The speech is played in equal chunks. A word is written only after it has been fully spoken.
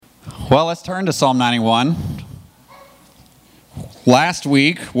Well, let's turn to Psalm 91. Last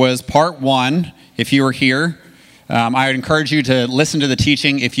week was part one. If you were here, I would encourage you to listen to the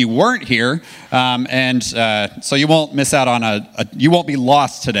teaching if you weren't here, so you won't miss out on you won't be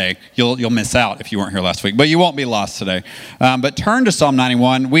lost today. You'll miss out if you weren't here last week, but you won't be lost today. But turn to Psalm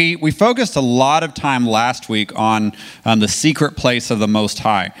 91. We focused a lot of time last week on the secret place of the Most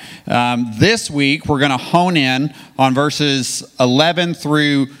High. This week, we're going to hone in on verses 11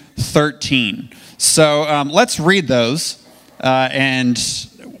 through 13. So let's read those, and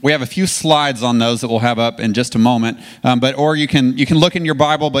we have a few slides on those that we'll have up in just a moment. Or you can look in your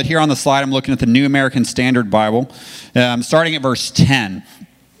Bible, but here on the slide I'm looking at the New American Standard Bible, starting at verse 10.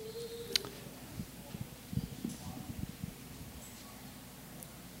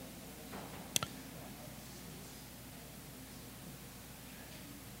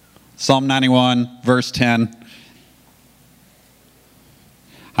 Psalm 91, verse 10.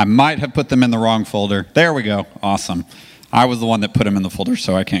 I might have put them in the wrong folder. There we go. Awesome. I was the one that put them in the folder,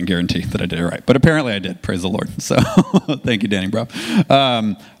 so I can't guarantee that I did it right. But apparently I did. Praise the Lord. So thank you, Danny, bro.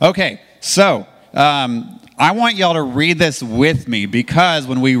 Okay, so I want y'all to read this with me, because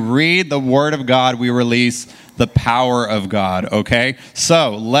when we read the Word of God, we release the power of God, okay?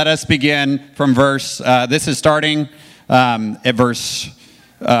 So let us begin from this is starting at verse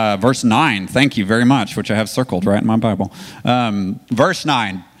 9. Thank you very much, which I have circled right in my Bible. Verse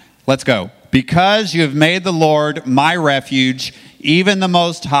 9. Let's go. Because you have made the Lord my refuge, even the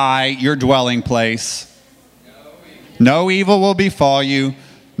Most High, your dwelling place. No evil will befall you,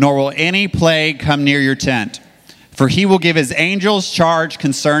 nor will any plague come near your tent. For he will give his angels charge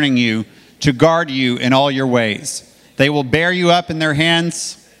concerning you, to guard you in all your ways. They will bear you up in their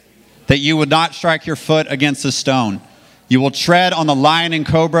hands, that you would not strike your foot against a stone. You will tread on the lion and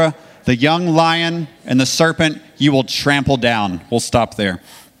cobra, the young lion and the serpent you will trample down. We'll stop there.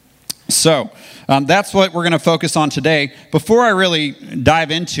 So that's what we're going to focus on today. Before I really dive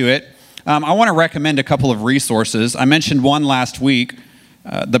into it, I want to recommend a couple of resources. I mentioned one last week,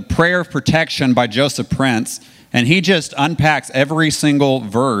 The Prayer of Protection by Joseph Prince, and he just unpacks every single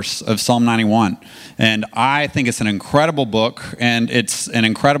verse of Psalm 91. And I think it's an incredible book, and it's an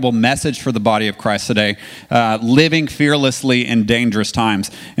incredible message for the body of Christ today, living fearlessly in dangerous times.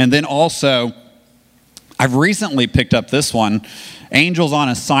 And then also, I've recently picked up this one, Angels on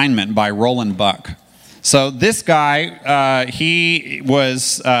Assignment by Roland Buck. So this guy, he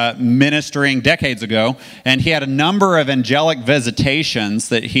was ministering decades ago, and he had a number of angelic visitations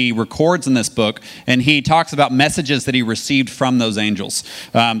that he records in this book, and he talks about messages that he received from those angels.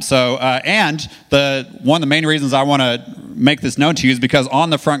 And one of the main reasons I want to make this known to you is because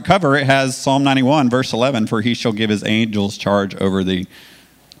on the front cover it has Psalm 91, verse 11, for he shall give his angels charge over thee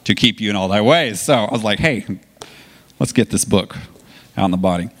to keep you in all thy ways. So I was like, hey, let's get this book out in the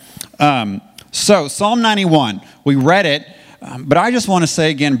body. So Psalm 91, we read it, but I just want to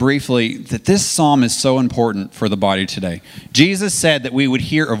say again briefly that this psalm is so important for the body today. Jesus said that we would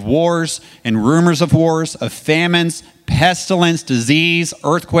hear of wars and rumors of wars, of famines, pestilence, disease,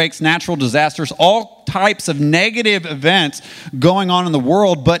 earthquakes, natural disasters, all types of negative events going on in the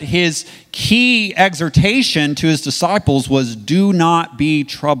world, but his key exhortation to his disciples was, do not be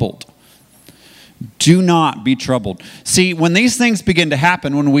troubled. Do not be troubled. See, when these things begin to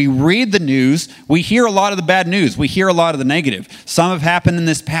happen, when we read the news, we hear a lot of the bad news. We hear a lot of the negative. Some have happened in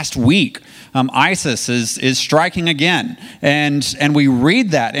this past week. ISIS is striking again. And we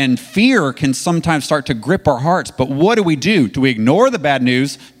read that, and fear can sometimes start to grip our hearts. But what do? Do we ignore the bad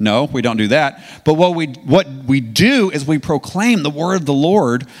news? No, we don't do that. But what we do is we proclaim the word of the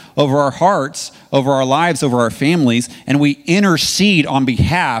Lord over our hearts, over our lives, over our families, and we intercede on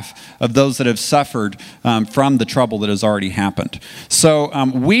behalf of those that have suffered from the trouble that has already happened. So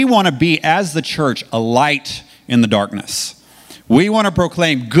we want to be, as the church, a light in the darkness. We want to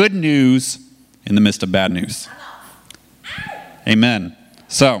proclaim good news in the midst of bad news. Amen.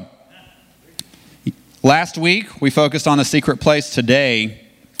 So, last week we focused on the secret place. Today,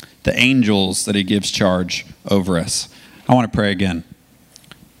 the angels that he gives charge over us. I want to pray again.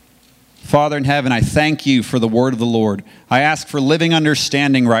 Father in heaven, I thank you for the word of the Lord. I ask for living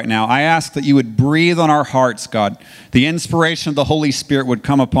understanding right now. I ask that you would breathe on our hearts, God. The inspiration of the Holy Spirit would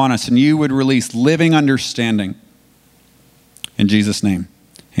come upon us, and you would release living understanding. In Jesus' name,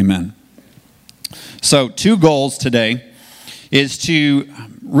 amen. So 2 goals today is to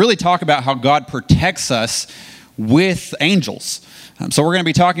really talk about how God protects us with angels. So we're going to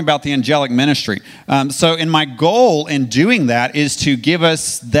be talking about the angelic ministry. So in my goal in doing that is to give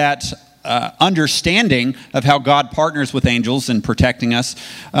us that understanding of how God partners with angels in protecting us,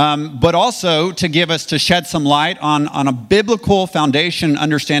 but also to shed some light on a biblical foundation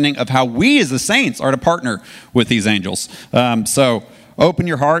understanding of how we as the saints are to partner with these angels. So open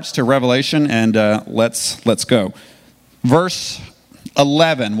your hearts to Revelation and let's go. Verse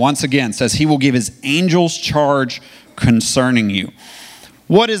 11, once again, says, he will give his angels charge concerning you.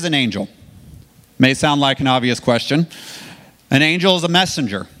 What is an angel? May sound like an obvious question. An angel is a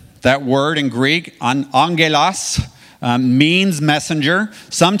messenger. That word in Greek, angelos, means messenger.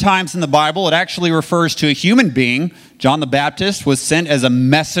 Sometimes in the Bible, it actually refers to a human being. John the Baptist was sent as a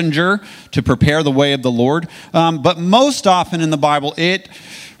messenger to prepare the way of the Lord. But most often in the Bible, it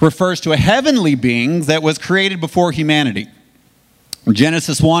refers to a heavenly being that was created before humanity.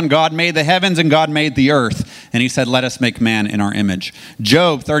 Genesis 1, God made the heavens and God made the earth. And he said, let us make man in our image.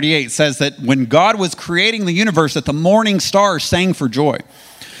 Job 38 says that when God was creating the universe, that the morning stars sang for joy.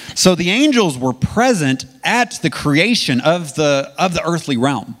 So the angels were present at the creation of the earthly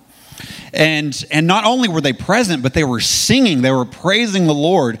realm. And not only were they present, but they were singing, they were praising the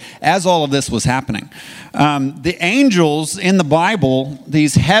Lord as all of this was happening. The angels in the Bible,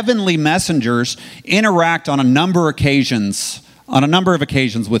 these heavenly messengers, interact on a number of occasions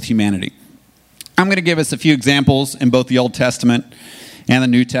with humanity. I'm going to give us a few examples in both the Old Testament and the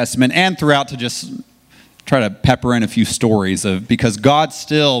New Testament, and throughout to just try to pepper in a few stories because God's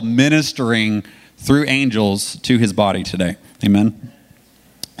still ministering through angels to his body today. Amen.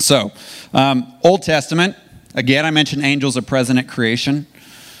 So, Old Testament, again, I mentioned angels are present at creation.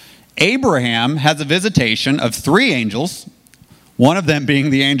 Abraham has a visitation of 3 angels, one of them being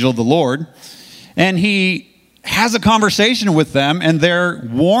the angel of the Lord, and he has a conversation with them, and they're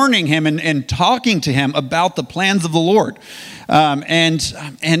warning him and talking to him about the plans of the Lord. And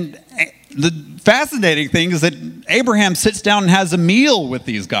the fascinating thing is that Abraham sits down and has a meal with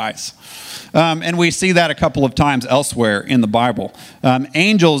these guys. And we see that a couple of times elsewhere in the Bible.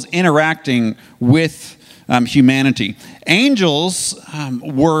 Angels interacting with humanity. Angels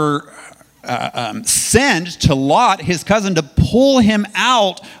were sent to Lot, his cousin, to pull him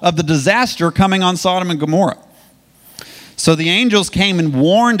out of the disaster coming on Sodom and Gomorrah. So the angels came and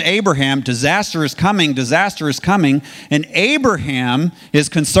warned Abraham, disaster is coming, and Abraham is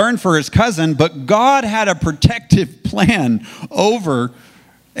concerned for his cousin, but God had a protective plan over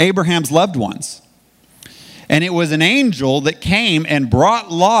Abraham's loved ones. And it was an angel that came and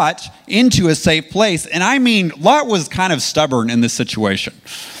brought Lot into a safe place. And I mean, Lot was kind of stubborn in this situation.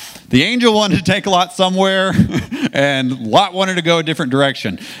 The angel wanted to take Lot somewhere, and Lot wanted to go a different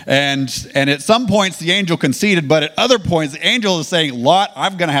direction. And at some points, the angel conceded, but at other points, the angel is saying, Lot,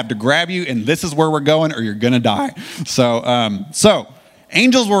 I'm going to have to grab you, and this is where we're going, or you're going to die. So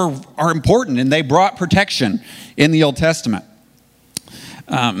angels are important, and they brought protection in the Old Testament.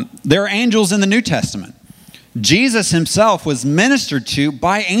 There are angels in the New Testament. Jesus himself was ministered to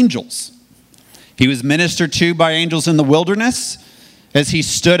by angels. He was ministered to by angels in the wilderness, as he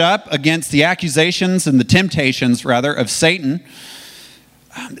stood up against the accusations and the temptations, rather, of Satan,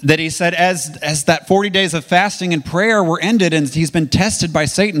 that he said, as that 40 days of fasting and prayer were ended and he's been tested by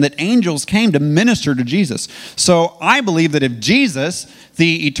Satan, that angels came to minister to Jesus. So I believe that if Jesus,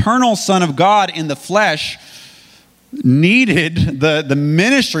 the eternal Son of God in the flesh, needed the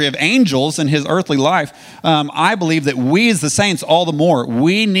ministry of angels in his earthly life, I believe that we as the saints, all the more,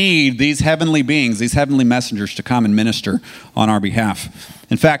 we need these heavenly beings, these heavenly messengers to come and minister on our behalf.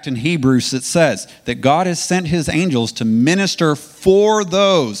 In fact, in Hebrews it says that God has sent his angels to minister for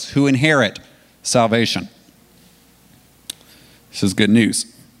those who inherit salvation. This is good news.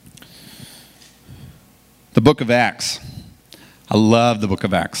 The book of Acts. I love the book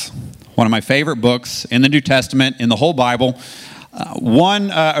of Acts. One of my favorite books in the New Testament, in the whole Bible.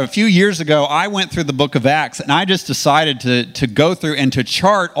 A few years ago, I went through the book of Acts, and I just decided to go through and to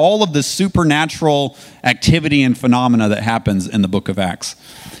chart all of the supernatural activity and phenomena that happens in the book of Acts.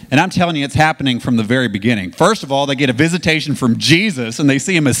 And I'm telling you, it's happening from the very beginning. First of all, they get a visitation from Jesus, and they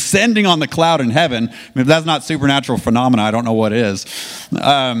see him ascending on the cloud in heaven. I mean, if that's not supernatural phenomena, I don't know what is.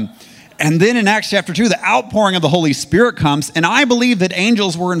 And then in Acts chapter 2, the outpouring of the Holy Spirit comes, and I believe that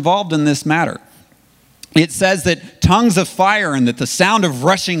angels were involved in this matter. It says that tongues of fire and that the sound of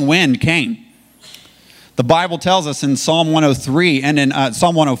rushing wind came. The Bible tells us in Psalm 103 and in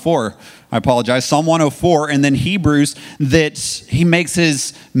Psalm 104, Psalm 104, and then Hebrews, that he makes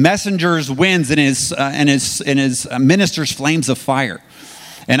his messengers winds and his ministers flames of fire.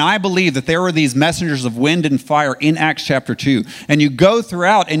 And I believe that there were these messengers of wind and fire in Acts chapter 2. And you go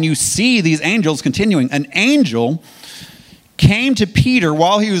throughout and you see these angels continuing. An angel came to Peter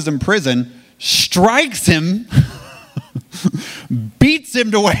while he was in prison, strikes him beats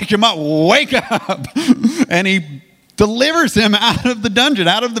him to wake him up. Wake up! And he delivers him out of the dungeon,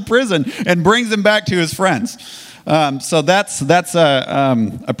 out of the prison, and brings him back to his friends. So that's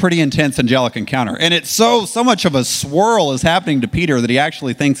a pretty intense angelic encounter. And it's so much of a swirl is happening to Peter that he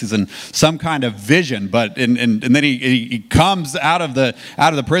actually thinks he's in some kind of vision. But and then he comes out of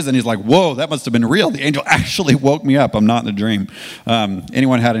the prison. He's like, whoa, that must have been real. The angel actually woke me up. I'm not in a dream.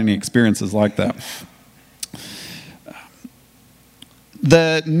 Anyone had any experiences like that?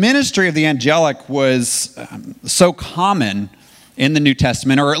 The ministry of the angelic was so common in the New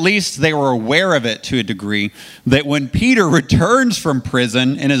Testament, or at least they were aware of it to a degree, that when Peter returns from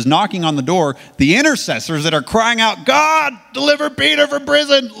prison and is knocking on the door, the intercessors that are crying out, God, deliver Peter from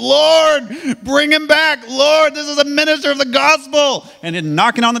prison. Lord, bring him back. Lord, this is a minister of the gospel. And then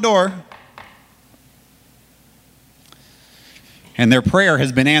knocking on the door. And their prayer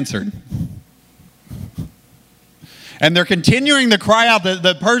has been answered. And they're continuing to cry out.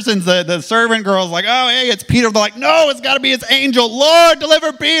 The servant girl's like, oh, hey, it's Peter. They're like, no, it's got to be his angel. Lord,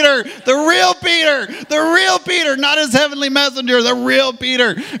 deliver Peter, the real Peter, not his heavenly messenger, the real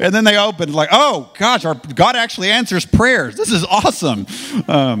Peter. And then they open, like, oh, gosh, our God actually answers prayers. This is awesome.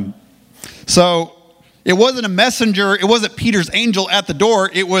 So it wasn't a messenger. It wasn't Peter's angel at the door.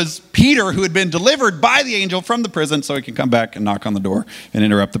 It was Peter who had been delivered by the angel from the prison so he can come back and knock on the door and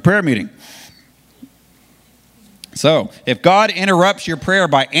interrupt the prayer meeting. So, if God interrupts your prayer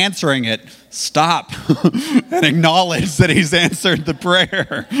by answering it, stop and acknowledge that he's answered the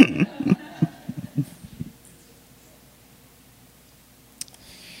prayer.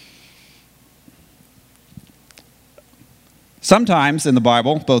 Sometimes in the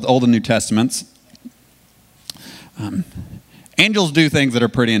Bible, both Old and New Testaments, angels do things that are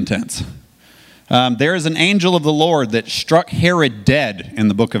pretty intense. There is an angel of the Lord that struck Herod dead in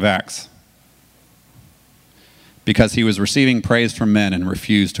the book of Acts, because he was receiving praise from men and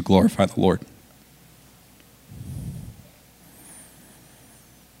refused to glorify the Lord.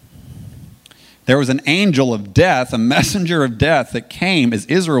 There was an angel of death, a messenger of death that came as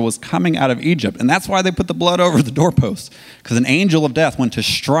Israel was coming out of Egypt. And that's why they put the blood over the doorposts, because an angel of death went to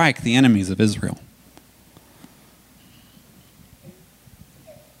strike the enemies of Israel.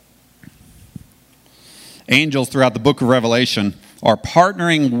 Angels throughout the book of Revelation are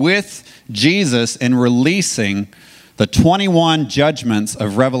partnering with Jesus in releasing the 21 judgments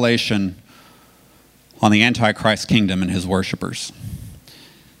of Revelation on the Antichrist kingdom and his worshipers.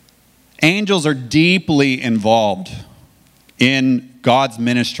 Angels are deeply involved in God's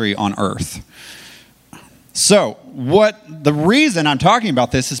ministry on earth. So, the reason I'm talking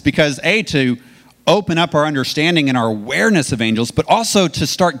about this is because, to open up our understanding and our awareness of angels, but also to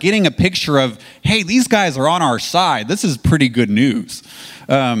start getting a picture of, hey, these guys are on our side. This is pretty good news.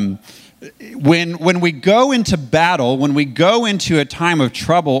 When we go into battle, when we go into a time of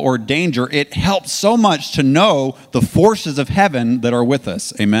trouble or danger, it helps so much to know the forces of heaven that are with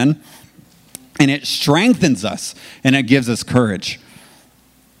us. Amen? And it strengthens us, and it gives us courage.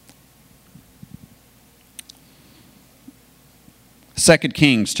 Second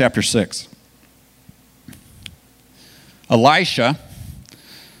Kings chapter 6. Elisha,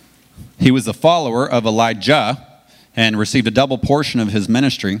 he was a follower of Elijah and received a double portion of his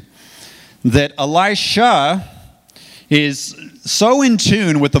ministry. That Elisha is so in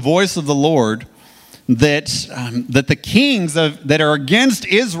tune with the voice of the Lord that the kings that are against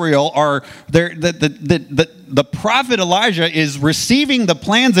Israel are there. The prophet Elijah is receiving the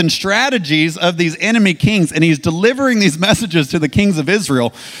plans and strategies of these enemy kings, and he's delivering these messages to the kings of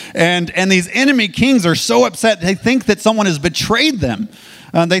Israel. And these enemy kings are so upset, they think that someone has betrayed them.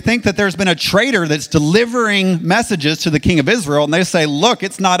 They think that there's been a traitor that's delivering messages to the king of Israel. And they say, look,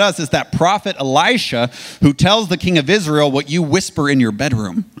 it's not us. It's that prophet Elisha who tells the king of Israel what you whisper in your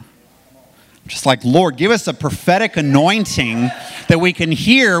bedroom. Just like, Lord, give us a prophetic anointing that we can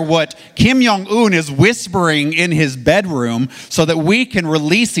hear what Kim Jong-un is whispering in his bedroom so that we can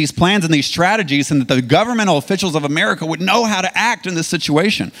release these plans and these strategies and that the governmental officials of America would know how to act in this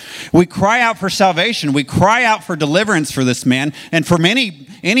situation. We cry out for salvation. We cry out for deliverance for this man and for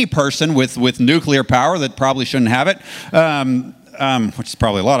any person with nuclear power that probably shouldn't have it, which is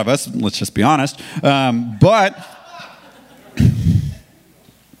probably a lot of us, let's just be honest. But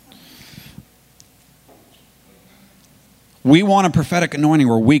we want a prophetic anointing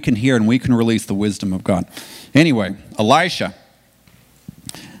where we can hear and we can release the wisdom of God. Anyway, Elisha,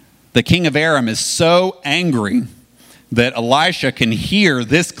 the king of Aram, is so angry that Elisha can hear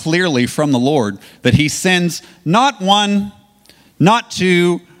this clearly from the Lord that he sends not one, not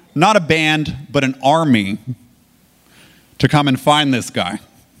two, not a band, but an army to come and find this guy.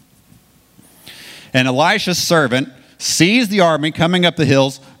 And Elisha's servant sees the army coming up the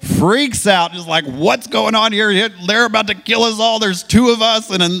hills, freaks out, is like, what's going on here? They're about to kill us all. There's 2 of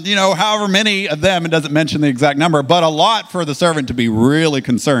us, and then, however many of them, it doesn't mention the exact number, but a lot for the servant to be really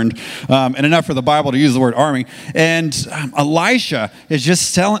concerned, and enough for the Bible to use the word army. And Elisha is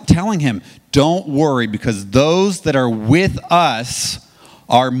just telling him, don't worry, because those that are with us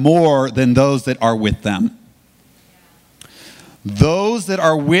are more than those that are with them. Those that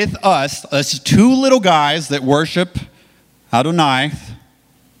are with us 2 little guys that worship Adonai,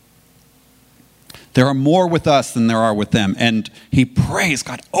 there are more with us than there are with them. And he prays,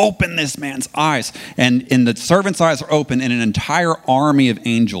 God, open this man's eyes. And the servant's eyes are open, and an entire army of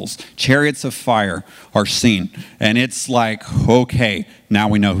angels, chariots of fire, are seen. And it's like, okay, now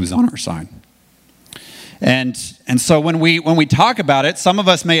we know who's on our side. And so when we talk about it, some of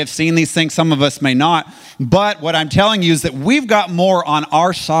us may have seen these things, some of us may not. But what I'm telling you is that we've got more on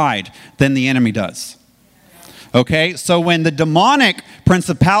our side than the enemy does. Okay? So when the demonic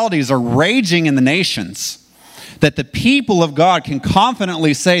principalities are raging in the nations, that the people of God can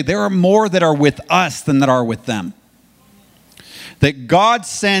confidently say there are more that are with us than that are with them. That God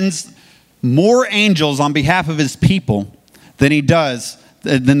sends more angels on behalf of his people than he does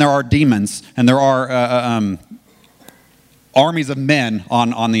then there are demons, and there are armies of men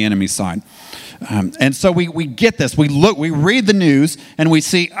on the enemy's side. And so we get this. We read the news, and we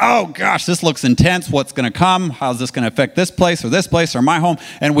see, oh gosh, this looks intense. What's going to come? How's this going to affect this place or my home?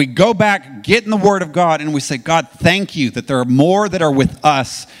 And we go back, get in the Word of God, and we say, God, thank you that there are more that are with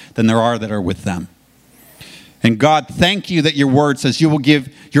us than there are that are with them. And God, thank you that your Word says you will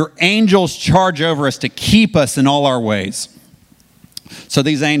give your angels charge over us to keep us in all our ways. So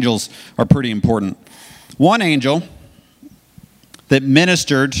these angels are pretty important. One angel that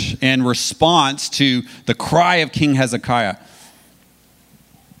ministered in response to the cry of King Hezekiah.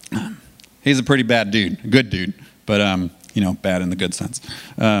 He's a pretty bad dude, good dude, but bad in the good sense.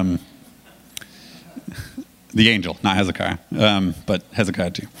 The angel, not Hezekiah, but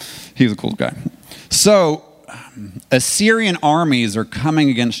Hezekiah too. He was a cool guy. So Assyrian armies are coming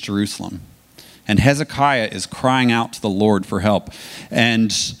against Jerusalem. And Hezekiah is crying out to the Lord for help.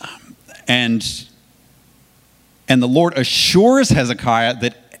 And the Lord assures Hezekiah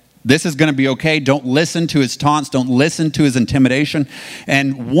that this is going to be okay. Don't listen to his taunts. Don't listen to his intimidation.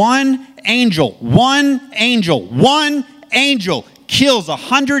 And one angel kills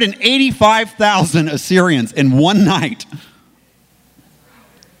 185,000 Assyrians in one night.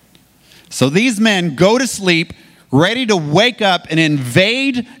 So these men go to sleep, ready to wake up and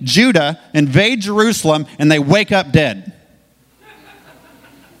invade Judah, invade Jerusalem, and they wake up dead.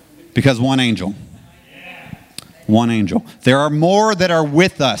 Because one angel. There are more that are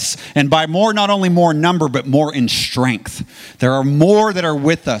with us. And by more, not only more number, but more in strength. There are more that are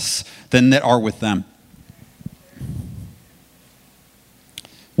with us than that are with them.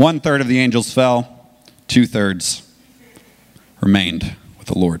 1/3 of the angels fell. 2/3 remained with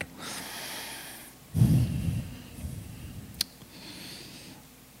the Lord.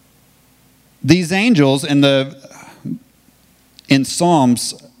 These angels in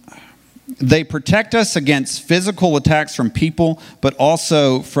Psalms, they protect us against physical attacks from people, but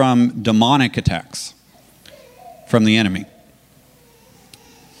also from demonic attacks from the enemy.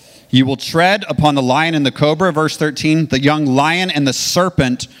 You will tread upon the lion and the cobra, verse 13, the young lion and the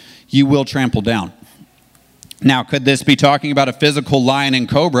serpent you will trample down. Now, could this be talking about a physical lion and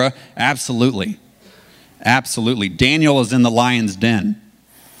cobra? Absolutely. Absolutely. Daniel is in the lion's den.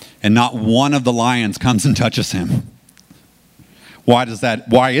 And not one of the lions comes and touches him. Why is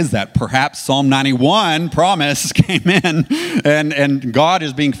that? Perhaps Psalm 91 promise came in, and God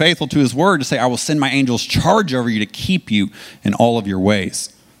is being faithful to his word to say, I will send my angels charge over you to keep you in all of your ways.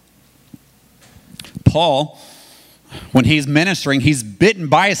 Paul, when he's ministering, he's bitten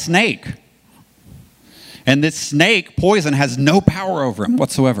by a snake. And this snake poison has no power over him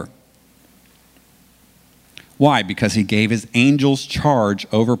whatsoever. Why? Because he gave his angels charge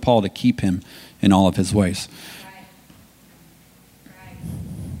over Paul to keep him in all of his ways.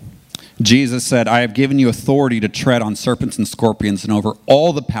 Jesus said, I have given you authority to tread on serpents and scorpions and over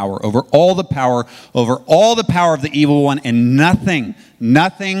all the power of the evil one, and nothing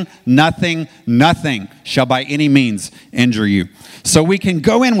shall by any means injure you. So we can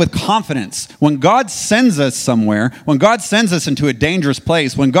go in with confidence. When God sends us somewhere, when God sends us into a dangerous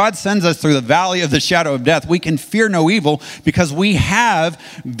place, when God sends us through the valley of the shadow of death, we can fear no evil because we have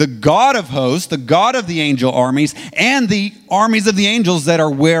the God of hosts, the God of the angel armies, and the armies of the angels that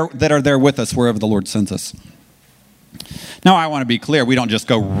are there with us wherever the Lord sends us. Now, I want to be clear. We don't just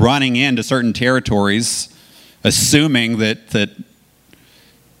go running into certain territories assuming that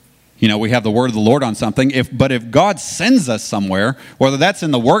We have the word of the Lord on something. But if God sends us somewhere, whether that's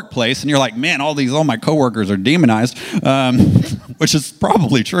in the workplace and you're like, man, all my coworkers are demonized, which is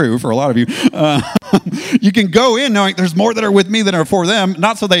probably true for a lot of you. You can go in knowing there's more that are with me than are for them,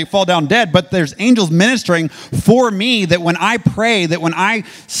 not so they fall down dead, but there's angels ministering for me, that when I pray, that when I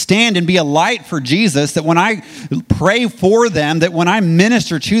stand and be a light for Jesus, that when I pray for them, that when I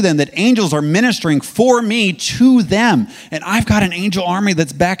minister to them, that angels are ministering for me to them. And I've got an angel army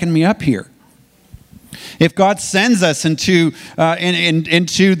that's backing me up here. If God sends us into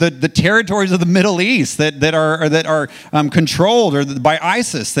the territories of the Middle East that are controlled or by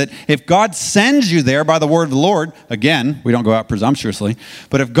ISIS, that if God sends you there by the word of the Lord, again, we don't go out presumptuously,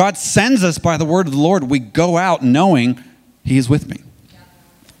 but if God sends us by the word of the Lord, we go out knowing He is with me.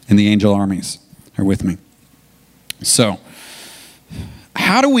 And the angel armies are with me. So,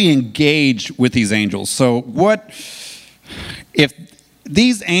 how do we engage with these angels? So, if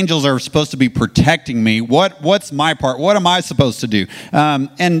these angels are supposed to be protecting me, what's my part? What am I supposed to do?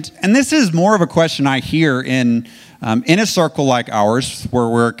 And this is more of a question I hear in a circle like ours, where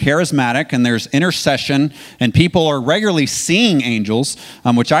we're charismatic and there's intercession and people are regularly seeing angels,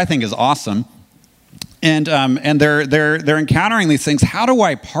 which I think is awesome. And they're encountering these things. How do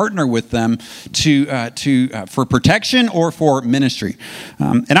I partner with them for protection or for ministry?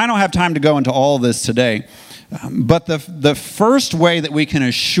 And I don't have time to go into all of this today. But the first way that we can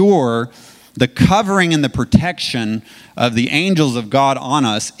assure the covering and the protection of the angels of God on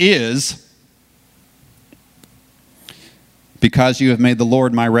us is because you have made the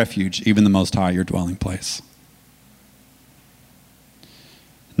Lord my refuge, even the Most High your dwelling place.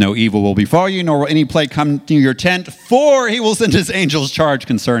 No evil will befall you, nor will any plague come near your tent, for He will send His angels charge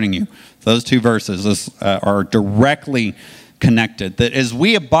concerning you. Those two verses are directly connected, that as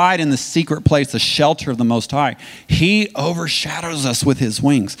we abide in the secret place, the shelter of the Most High, He overshadows us with His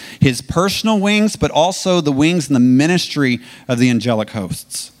wings, His personal wings, but also the wings and the ministry of the angelic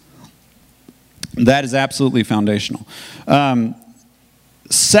hosts. That is absolutely foundational.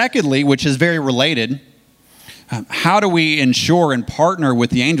 Secondly, which is very related, how do we ensure and partner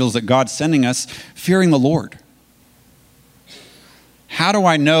with the angels that God's sending us? Fearing the Lord. How do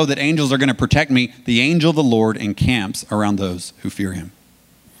I know that angels are going to protect me? The angel of the Lord encamps around those who fear Him.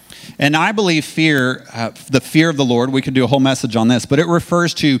 And I believe the fear of the Lord, we could do a whole message on this, but it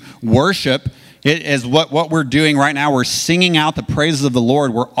refers to worship. It is what we're doing right now. We're singing out the praises of the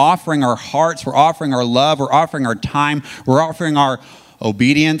Lord. We're offering our hearts. We're offering our love. We're offering our time. We're offering our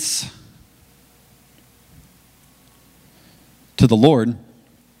obedience to the Lord.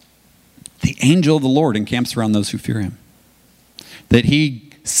 The angel of the Lord encamps around those who fear Him. That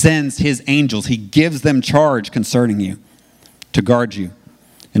He sends His angels. He gives them charge concerning you to guard you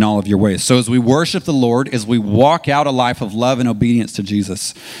in all of your ways. So as we worship the Lord, as we walk out a life of love and obedience to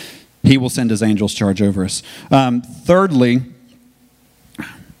Jesus, He will send His angels charge over us. Thirdly,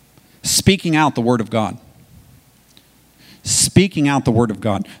 speaking out the Word of God. Speaking out the Word of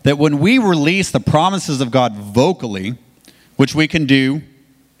God. That when we release the promises of God vocally, which we can do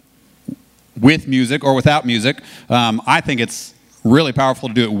with music or without music, I think it's really powerful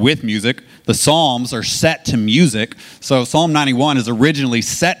to do it with music. The Psalms are set to music. So Psalm 91 is originally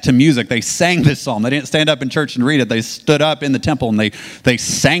set to music. They sang this psalm. They didn't stand up in church and read it. They stood up in the temple and they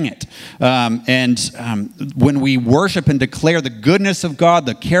sang it. When we worship and declare the goodness of God,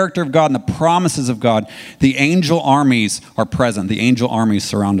 the character of God, and the promises of God, the angel armies are present. The angel armies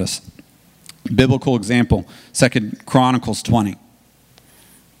surround us. Biblical example, 2 Chronicles 20.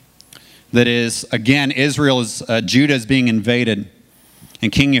 That is, again, Judah is being invaded.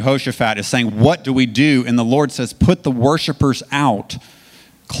 And King Jehoshaphat is saying, what do we do? And the Lord says, put the worshipers out,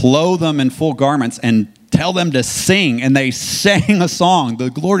 clothe them in full garments, and tell them to sing. And they sang a song.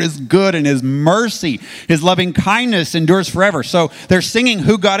 The Lord is good, and His mercy, His loving kindness endures forever. So they're singing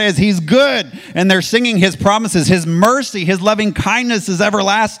who God is. He's good. And they're singing His promises. His mercy, His loving kindness is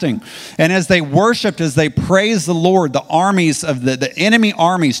everlasting. And as they worshiped, as they praised the Lord, the armies of the enemy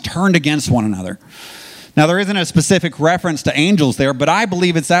armies turned against one another. Now, there isn't a specific reference to angels there, but I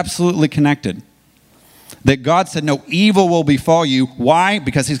believe it's absolutely connected. That God said, no evil will befall you. Why?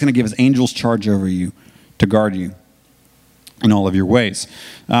 Because He's going to give His angels charge over you to guard you in all of your ways.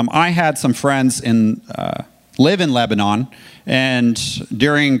 I had some friends live in Lebanon, and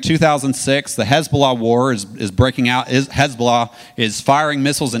during 2006, the Hezbollah war is breaking out. Hezbollah is firing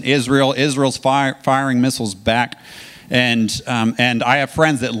missiles in Israel. Israel's firing missiles back. And I have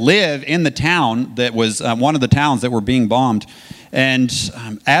friends that live in the town that was one of the towns that were being bombed. And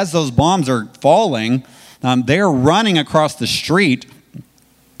as those bombs are falling, they're running across the street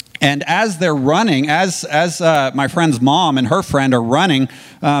And as they're running, as my friend's mom and her friend are running,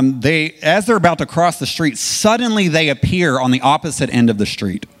 as they're about to cross the street, suddenly they appear on the opposite end of the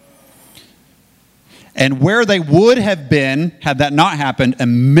street. And where they would have been, had that not happened, a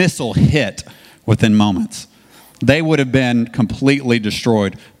missile hit within moments. They would have been completely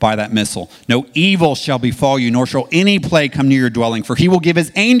destroyed by that missile. No evil shall befall you, nor shall any plague come near your dwelling, for he will give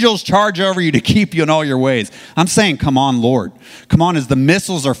his angels charge over you to keep you in all your ways. I'm saying, come on, Lord. Come on, as the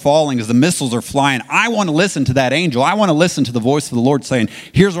missiles are falling, as the missiles are flying, I want to listen to that angel. I want to listen to the voice of the Lord saying,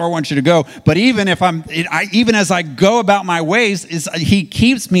 here's where I want you to go. But even as I go about my ways, he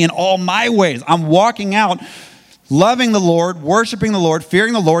keeps me in all my ways. I'm walking out loving the Lord, worshiping the Lord,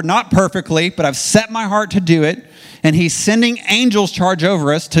 fearing the Lord, not perfectly, but I've set my heart to do it. And he's sending angels charge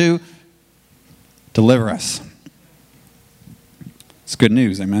over us to deliver us. It's good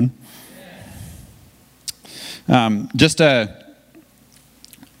news, amen? Just a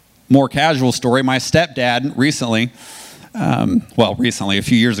more casual story. My stepdad recently, a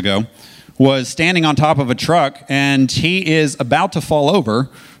few years ago, was standing on top of a truck, and he is about to fall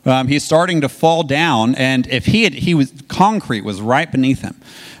over. He's starting to fall down, and if concrete was right beneath him.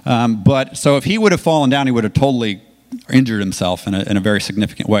 So if he would have fallen down, he would have totally injured himself in a very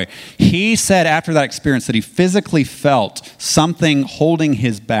significant way. He said after that experience that he physically felt something holding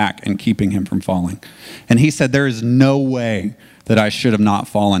his back and keeping him from falling. And he said, there is no way that I should have not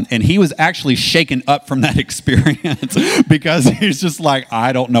fallen. And he was actually shaken up from that experience because he's just like,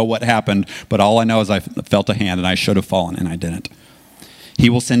 I don't know what happened, but all I know is I felt a hand and I should have fallen and I didn't. He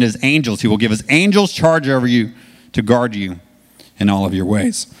will send his angels. He will give his angels charge over you to guard you in all of your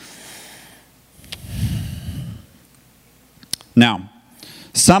ways. Now,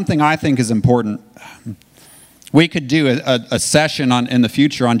 something I think is important. We could do a session in the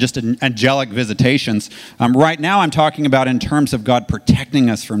future on just angelic visitations. Right now I'm talking about in terms of God protecting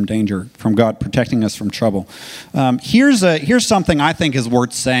us from danger, from God protecting us from trouble. Here's something I think is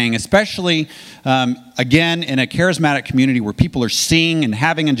worth saying, especially, again, in a charismatic community where people are seeing and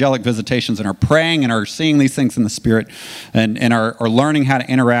having angelic visitations and are praying and are seeing these things in the Spirit and are learning how to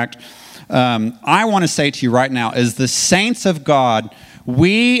interact. I want to say to you right now, as the saints of God,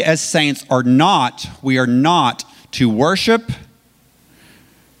 we as saints are not to worship,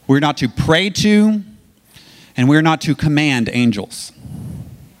 we're not to pray to, and we're not to command angels.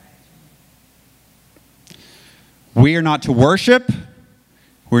 We are not to worship,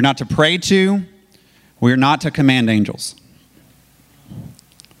 we're not to pray to, we're not to command angels.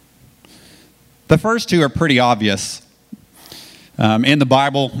 The first two are pretty obvious. In the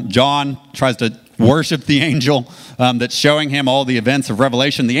Bible, John tries to worship the angel that's showing him all the events of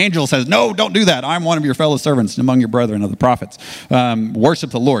Revelation. The angel says, no, don't do that. I'm one of your fellow servants among your brethren of the prophets.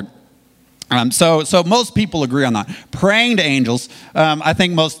 Worship the Lord. So most people agree on that. Praying to angels, I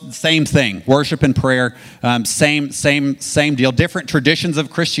think same thing. Worship and prayer, same deal. Different traditions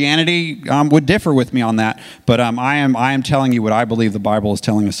of Christianity would differ with me on that. But I am telling you what I believe the Bible is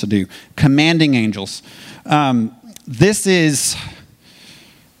telling us to do. Commanding angels. This is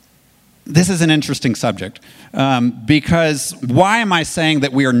an interesting subject because why am I saying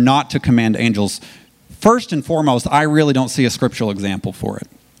that we are not to command angels? First and foremost, I really don't see a scriptural example for it.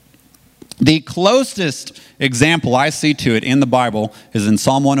 The closest example I see to it in the Bible is in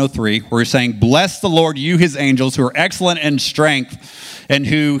Psalm 103, where he's saying, bless the Lord, you his angels, who are excellent in strength and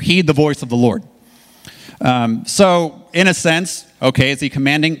who heed the voice of the Lord. So in a sense, okay, is he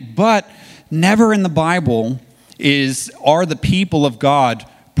commanding? But never in the Bible are the people of God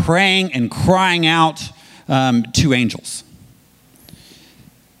praying and crying out to angels.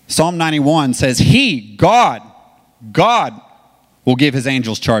 Psalm 91 says, God will give his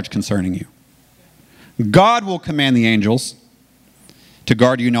angels charge concerning you. God will command the angels to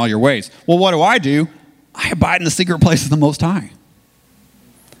guard you in all your ways. Well, what do? I abide in the secret place of the Most High.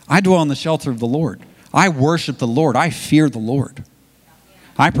 I dwell in the shelter of the Lord. I worship the Lord. I fear the Lord.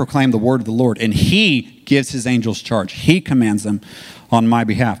 I proclaim the word of the Lord, and he gives his angels charge. He commands them on my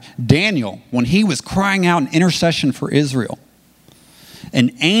behalf. Daniel, when he was crying out in intercession for Israel,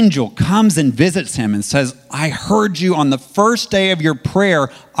 an angel comes and visits him and says, I heard you on the first day of your prayer.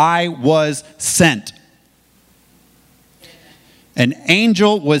 I was sent. An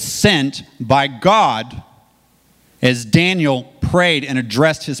angel was sent by God as Daniel prayed and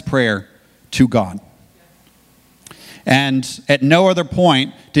addressed his prayer to God. And at no other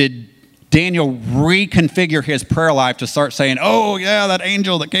point did Daniel reconfigure his prayer life to start saying, oh yeah, that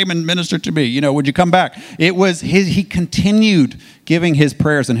angel that came and ministered to me, would you come back? It was he continued giving his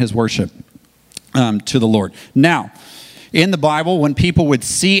prayers and his worship to the Lord. Now, in the Bible, when people would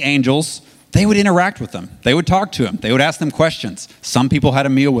see angels, they would interact with them. They would talk to them. They would ask them questions. Some people had a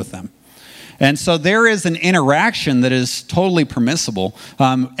meal with them. And so there is an interaction that is totally permissible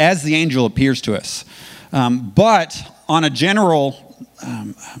as the angel appears to us. But on a general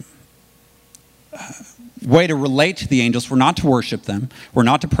way to relate to the angels, we're not to worship them, we're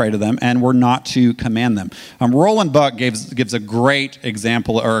not to pray to them, and we're not to command them. Roland Buck gives a great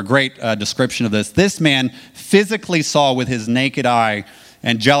example, or a great description of this. This man physically saw with his naked eye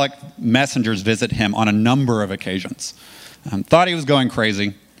angelic messengers visit him on a number of occasions. Thought he was going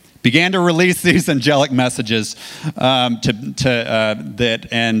crazy. Began to release these angelic messages and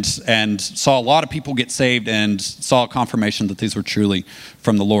saw a lot of people get saved and saw confirmation that these were truly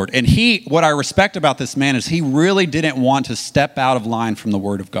from the Lord. And what I respect about this man is he really didn't want to step out of line from the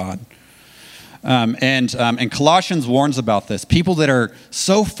Word of God. And Colossians warns about this. People that are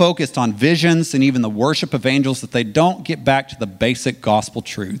so focused on visions and even the worship of angels that they don't get back to the basic gospel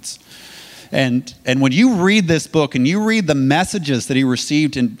truths. And when you read this book and you read the messages that he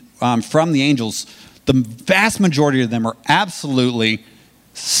received from the angels, the vast majority of them are absolutely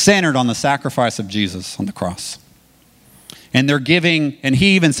centered on the sacrifice of Jesus on the cross. And they're giving, and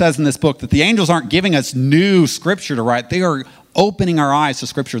he even says in this book that the angels aren't giving us new scripture to write. They are opening our eyes to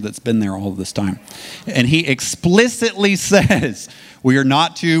scripture that's been there all of this time. And he explicitly says we are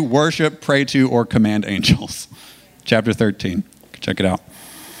not to worship, pray to, or command angels. Chapter 13. Check it out.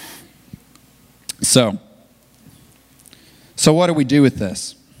 So what do we do with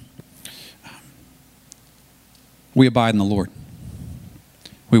this? We abide in the Lord.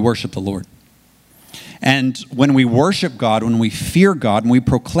 We worship the Lord. And when we worship God, when we fear God, and we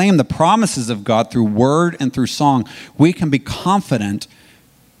proclaim the promises of God through word and through song, we can be confident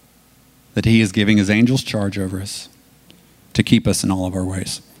that he is giving his angels charge over us to keep us in all of our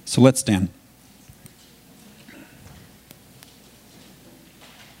ways. So let's stand.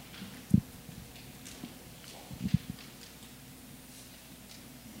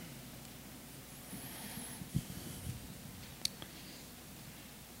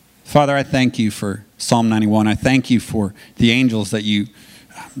 Father, I thank you for Psalm 91. I thank you for the angels that you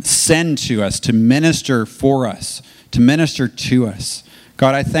send to us to minister for us, to minister to us.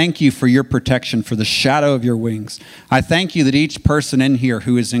 God, I thank you for your protection, for the shadow of your wings. I thank you that each person in here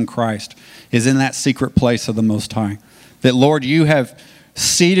who is in Christ is in that secret place of the Most High. That, Lord, you have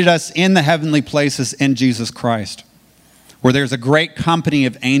seated us in the heavenly places in Jesus Christ, where there's a great company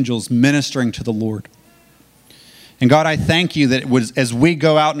of angels ministering to the Lord. And God, I thank you that as we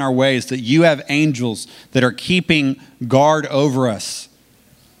go out in our ways, that you have angels that are keeping guard over us.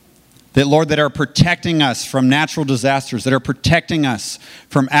 That, Lord, that are protecting us from natural disasters, that are protecting us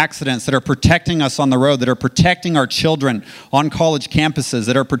from accidents, that are protecting us on the road, that are protecting our children on college campuses,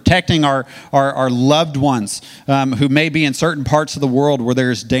 that are protecting our loved ones who may be in certain parts of the world where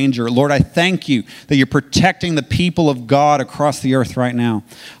there is danger. Lord, I thank you that you're protecting the people of God across the earth right now.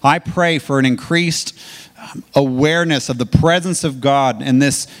 I pray for an increased awareness of the presence of God in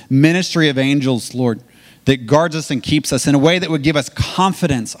this ministry of angels, Lord, that guards us and keeps us in a way that would give us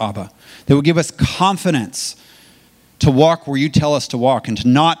confidence, Abba, that would give us confidence to walk where you tell us to walk and to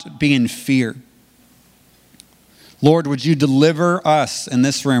not be in fear. Lord, would you deliver us in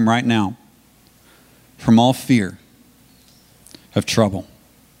this room right now from all fear of trouble?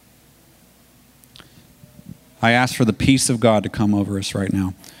 I ask for the peace of God to come over us right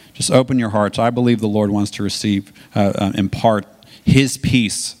now. Just open your hearts. I believe the Lord wants to impart his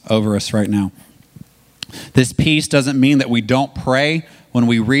peace over us right now. This peace doesn't mean that we don't pray when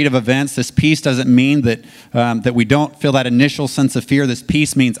we read of events. This peace doesn't mean that we don't feel that initial sense of fear. This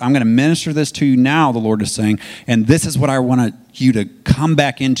peace means I'm going to minister this to you now, the Lord is saying, and this is what I want you to come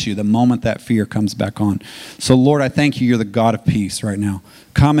back into the moment that fear comes back on. So, Lord, I thank you. You're the God of peace right now.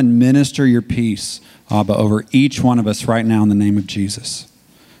 Come and minister your peace, Abba, over each one of us right now in the name of Jesus.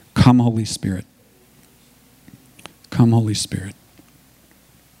 Come, Holy Spirit. Come, Holy Spirit.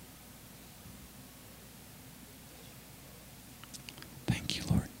 Thank you,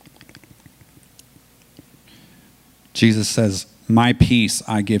 Lord. Jesus says, my peace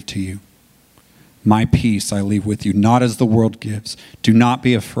I give to you. My peace I leave with you, not as the world gives. Do not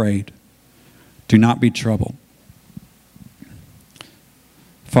be afraid. Do not be troubled.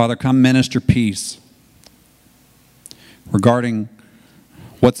 Father, come minister peace regarding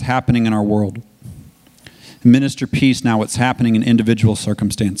what's happening in our world. Minister peace now, what's happening in individual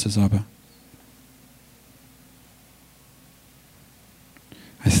circumstances, Abba.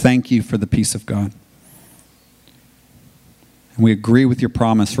 I thank you for the peace of God. And we agree with your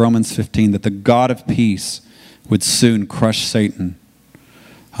promise, Romans 15, that the God of peace would soon crush Satan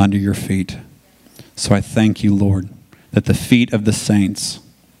under your feet. So I thank you, Lord, that the feet of the saints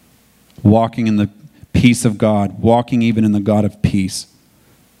walking in the peace of God, walking even in the God of peace,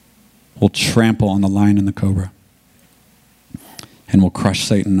 will trample on the lion and the cobra and will crush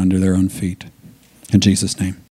Satan under their own feet. In Jesus' name.